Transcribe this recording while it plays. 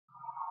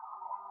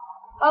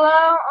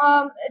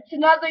Hello, it's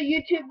another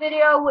YouTube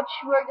video which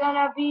we're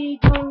gonna be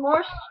doing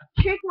more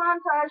trick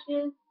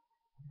montages.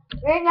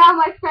 Right now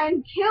my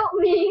friend killed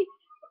me,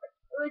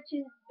 which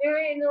is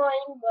very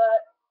annoying, but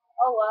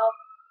oh well.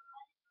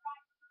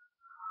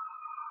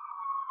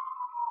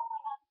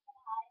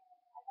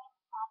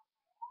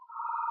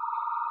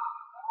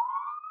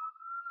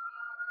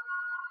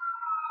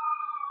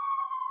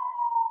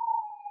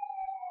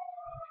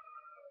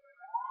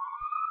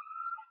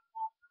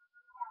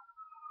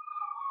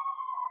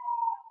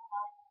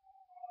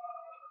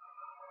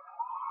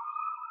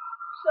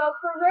 So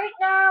for right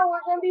now, we're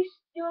gonna be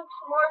doing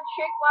some more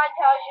trick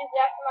montages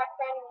after my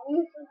friend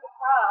loses the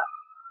top.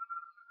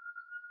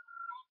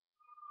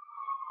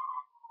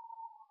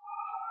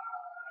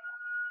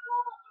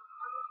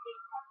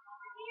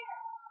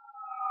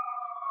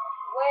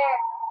 Where?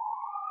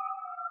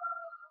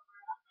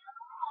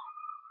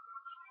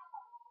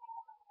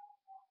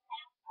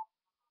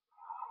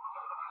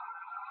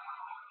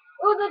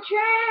 Oh, the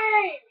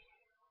train!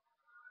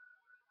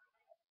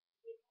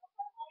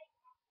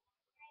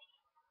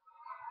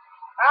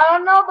 I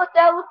don't know, but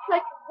that looks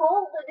like a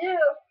goal to do.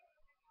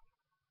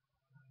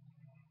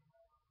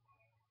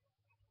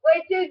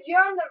 Wait, dude,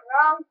 you're on the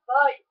wrong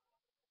bike.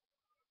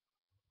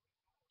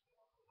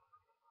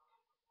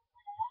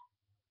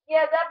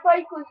 Yeah, that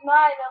bike was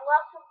mine,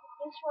 unless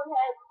this one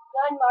has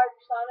gun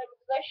marks on it,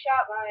 because I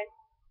shot mine.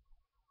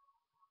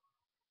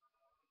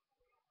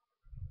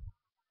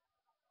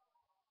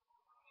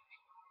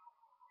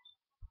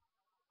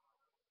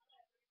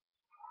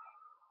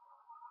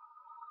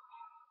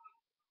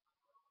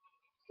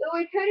 So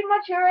we pretty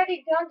much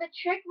already done the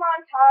trick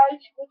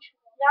montage, which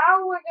now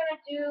we're gonna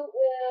do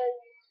is,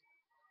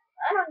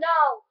 I don't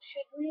know,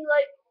 should we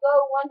like go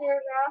wander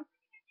around?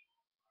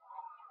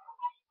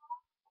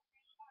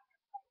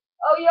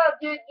 Oh yeah,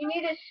 dude, you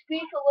need to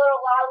speak a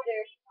little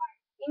louder.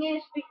 You need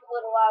to speak a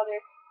little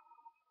louder.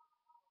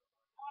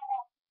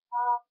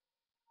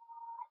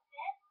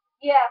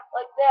 Yeah,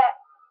 like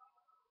that.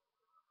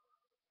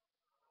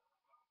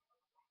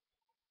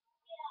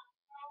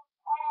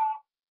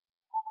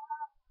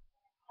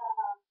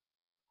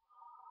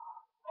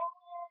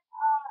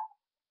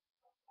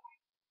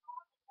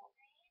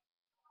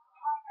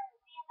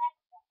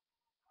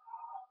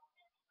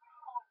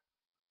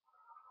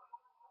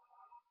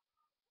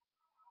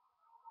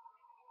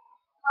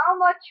 How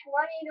much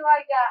money do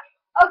I got?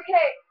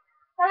 Okay,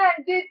 hold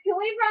on, dude, can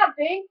we rob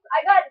banks?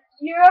 I got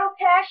zero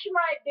cash in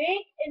my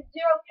bank and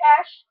zero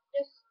cash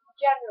just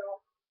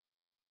general.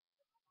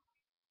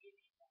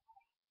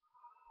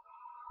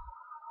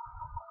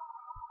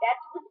 That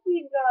would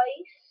be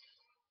nice.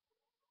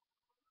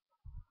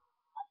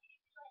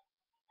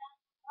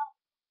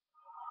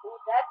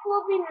 That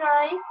will be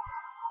nice.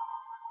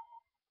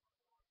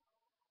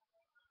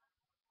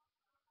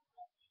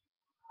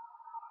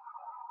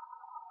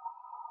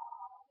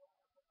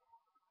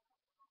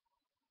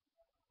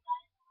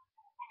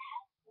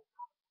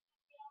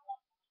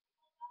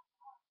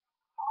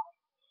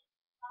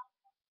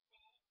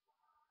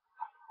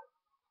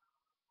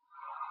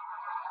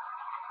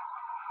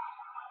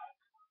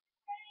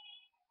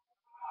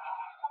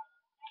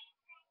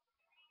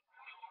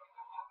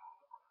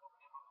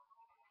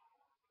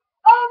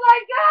 Oh my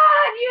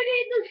god, you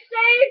need to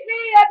save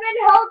me! I've been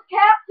held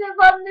captive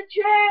on the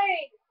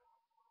train!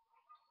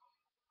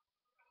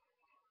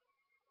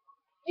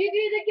 You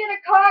need to get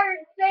a car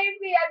and save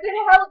me! I've been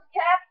held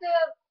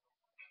captive!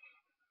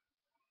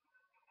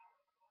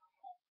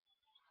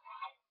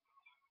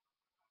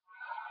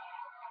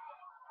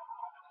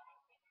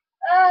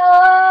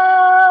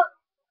 Oh!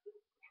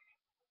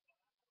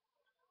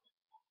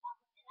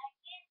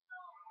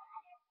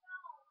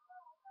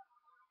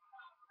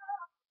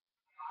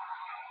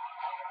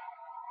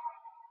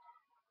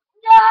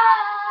 No!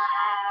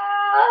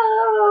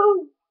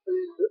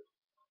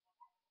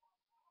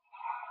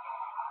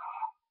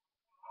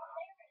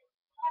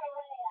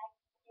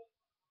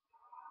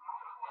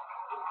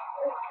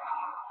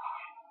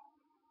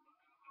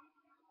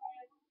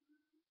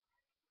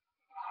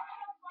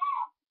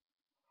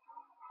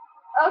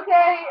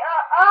 Okay,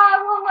 I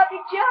won't let me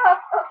jump!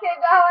 Okay,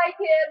 now I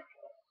can.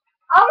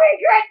 I'll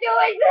regret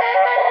doing this!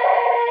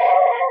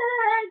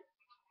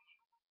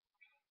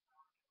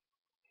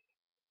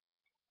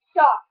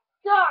 Stop!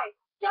 Die!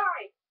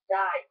 Die!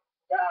 Die!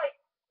 Die!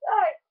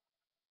 Die!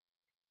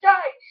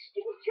 Die!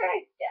 Stupid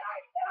train!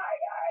 Die! Die!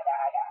 Die!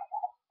 Die! Die!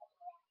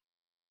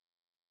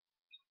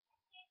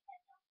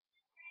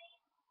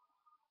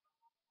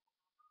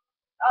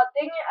 Oh,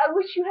 dang it, I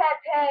wish you had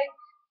pegs.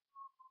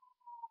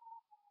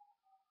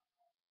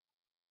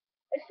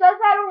 It says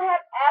I don't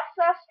have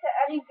access to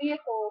any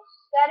vehicles.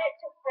 Set it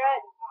to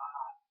friends.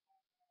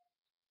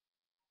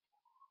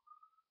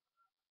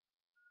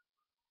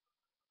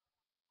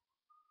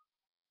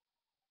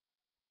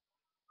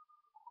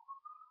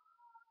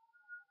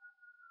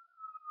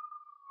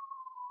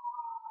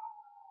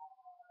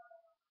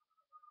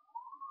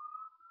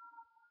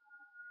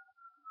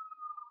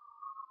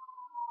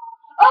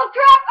 Oh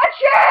crap, a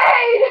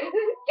train!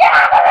 Get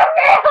out of the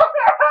railroad!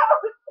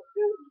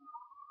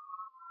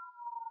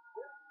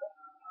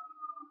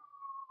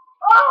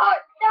 Oh,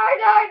 no,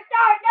 no,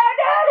 no, no,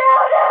 no,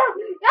 no,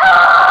 no!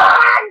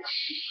 Ah!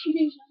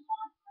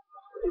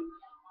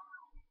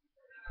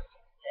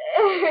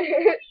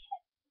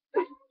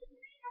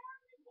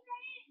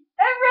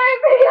 It ran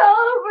me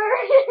over!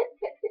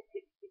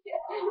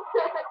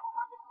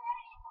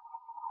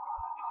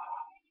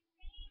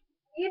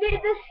 You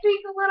need to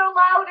speak a little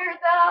louder,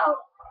 though.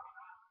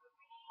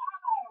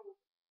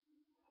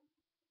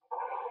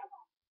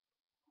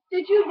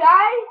 Did you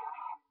die?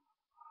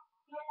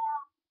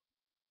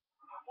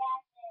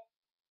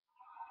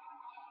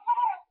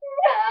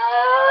 No!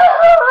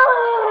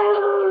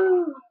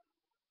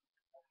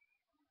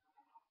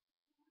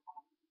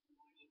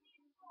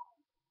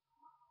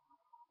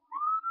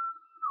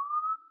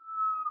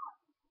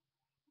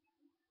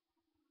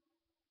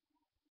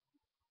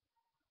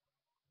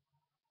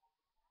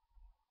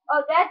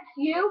 Oh, that's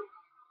you?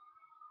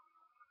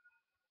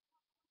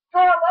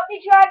 Hold on, let me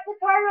drive the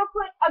car real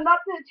quick. I'm not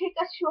going to take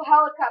us to a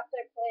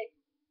helicopter place.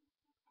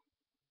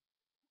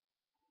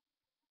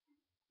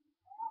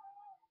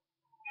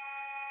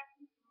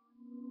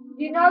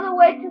 Do you know the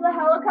way to the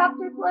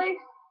helicopter place?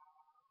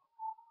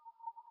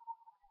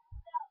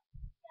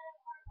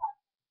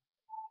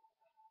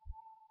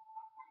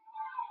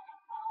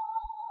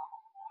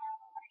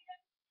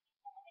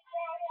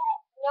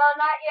 No,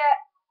 not yet.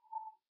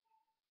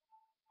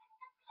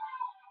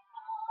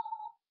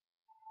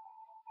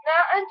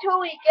 Not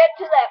until we get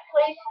to that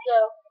place,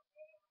 though.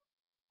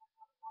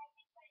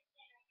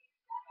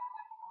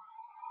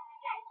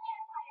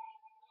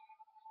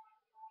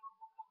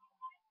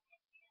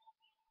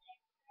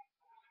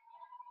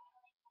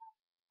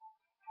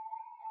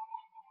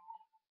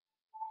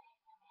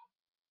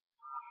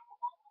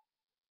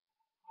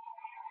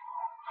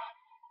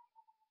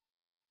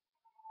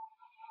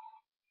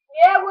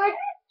 Yeah, we're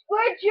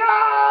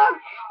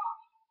drunk!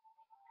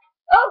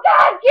 Oh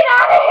God, get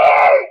out of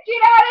here!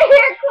 Get out of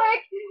here,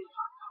 quick!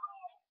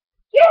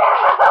 Get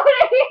out of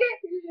here!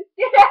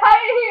 Get out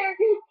of here!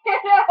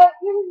 Get out!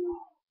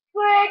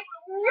 Quick,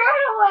 run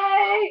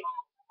away!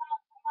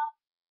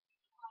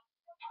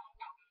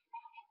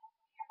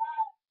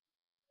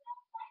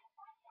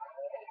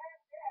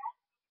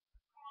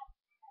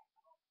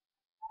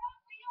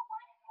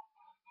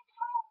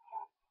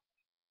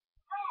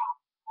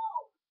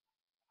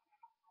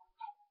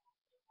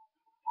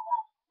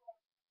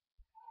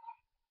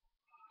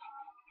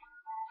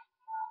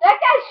 That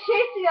guy's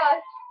chasing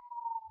us!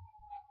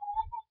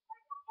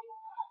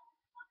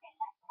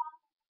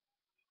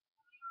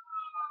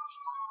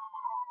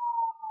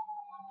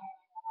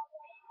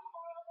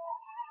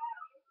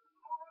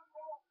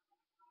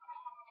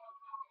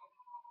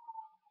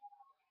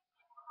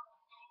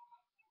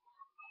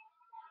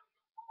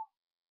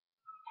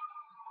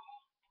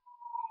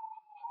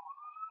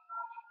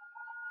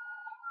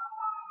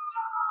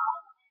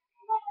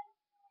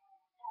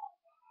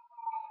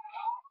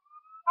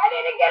 I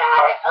need to get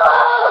out of here!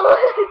 Oh!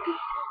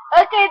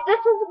 Okay, this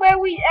is where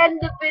we end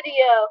the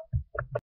video.